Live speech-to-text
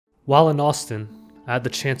While in Austin, I had the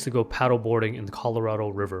chance to go paddleboarding in the Colorado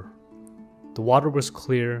River. The water was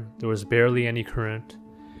clear, there was barely any current,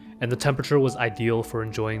 and the temperature was ideal for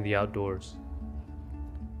enjoying the outdoors.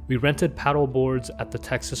 We rented paddle boards at the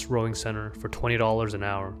Texas Rowing Center for $20 an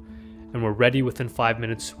hour, and were ready within 5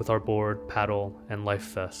 minutes with our board, paddle, and life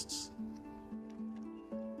vests.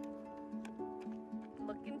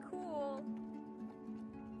 Looking cool.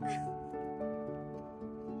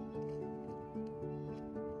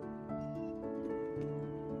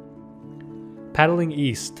 Paddling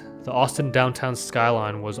east, the Austin downtown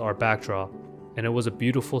skyline was our backdrop, and it was a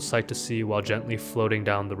beautiful sight to see while gently floating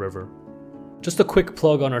down the river. Just a quick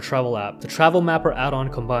plug on our travel app. The Travel Mapper add-on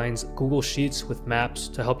combines Google Sheets with maps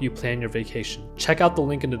to help you plan your vacation. Check out the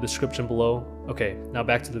link in the description below. Okay, now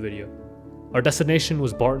back to the video. Our destination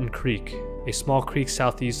was Barton Creek, a small creek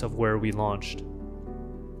southeast of where we launched.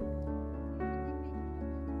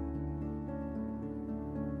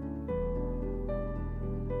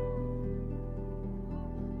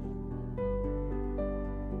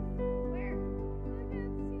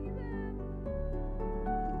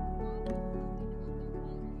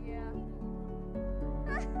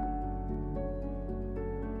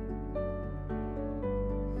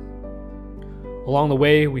 Along the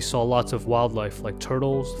way, we saw lots of wildlife like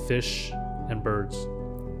turtles, fish, and birds.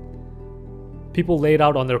 People laid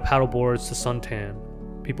out on their paddleboards to suntan.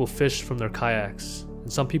 People fished from their kayaks,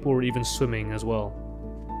 and some people were even swimming as well.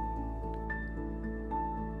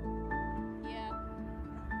 Yeah.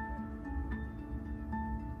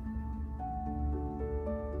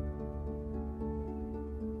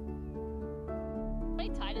 They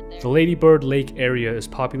tied it there. The Lady Bird Lake area is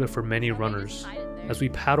popular for many Yeah, they just runners. tied it there. As we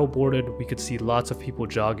paddleboarded, we could see lots of people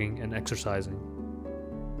jogging and exercising.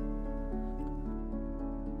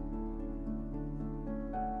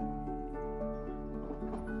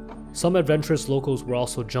 Some adventurous locals were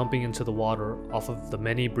also jumping into the water off of the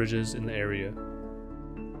many bridges in the area.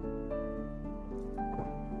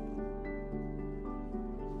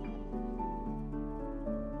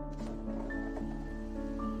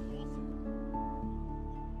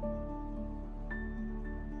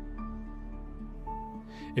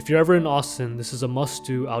 If you're ever in Austin, this is a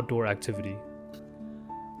must-do outdoor activity.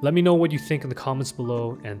 Let me know what you think in the comments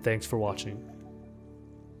below, and thanks for watching.